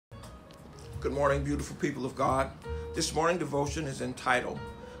Good morning, beautiful people of God. This morning devotion is entitled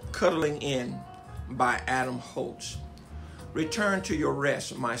Cuddling In by Adam Holtz. Return to your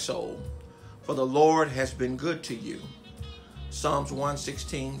rest, my soul, for the Lord has been good to you. Psalms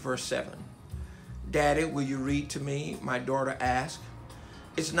 116, verse 7. Daddy, will you read to me? My daughter asked.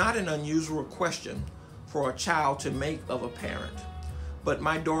 It's not an unusual question for a child to make of a parent, but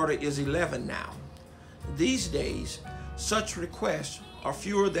my daughter is 11 now. These days, such requests are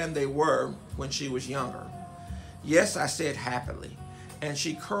fewer than they were when she was younger. Yes, I said happily, and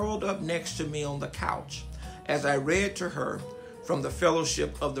she curled up next to me on the couch as I read to her from the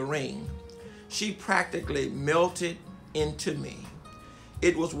Fellowship of the Ring. She practically melted into me.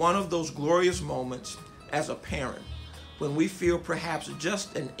 It was one of those glorious moments as a parent when we feel perhaps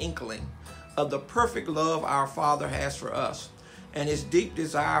just an inkling of the perfect love our Father has for us and his deep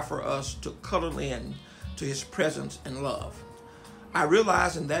desire for us to cuddle in to his presence and love. I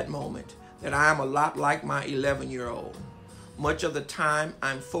realized in that moment that I am a lot like my 11-year-old. Much of the time,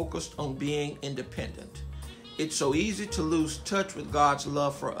 I'm focused on being independent. It's so easy to lose touch with God's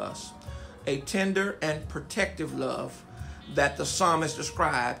love for us, a tender and protective love that the psalmist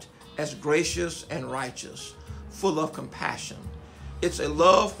described as gracious and righteous, full of compassion. It's a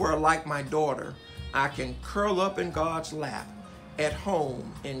love where, like my daughter, I can curl up in God's lap, at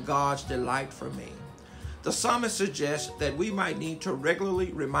home in God's delight for me. The psalmist suggests that we might need to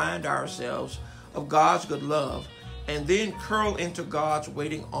regularly remind ourselves of God's good love and then curl into God's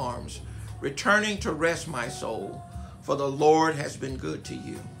waiting arms, returning to rest, my soul, for the Lord has been good to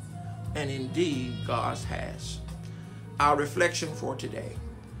you. And indeed, God has. Our reflection for today.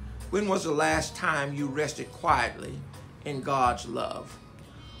 When was the last time you rested quietly in God's love?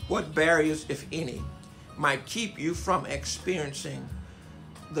 What barriers, if any, might keep you from experiencing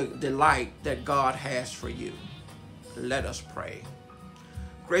the delight that God has for you? Let us pray.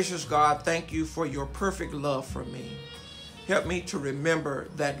 Gracious God, thank you for your perfect love for me. Help me to remember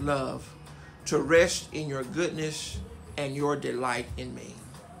that love, to rest in your goodness and your delight in me.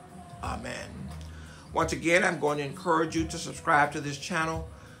 Amen. Once again, I'm going to encourage you to subscribe to this channel.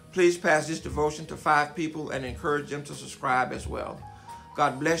 Please pass this devotion to 5 people and encourage them to subscribe as well.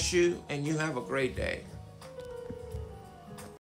 God bless you, and you have a great day.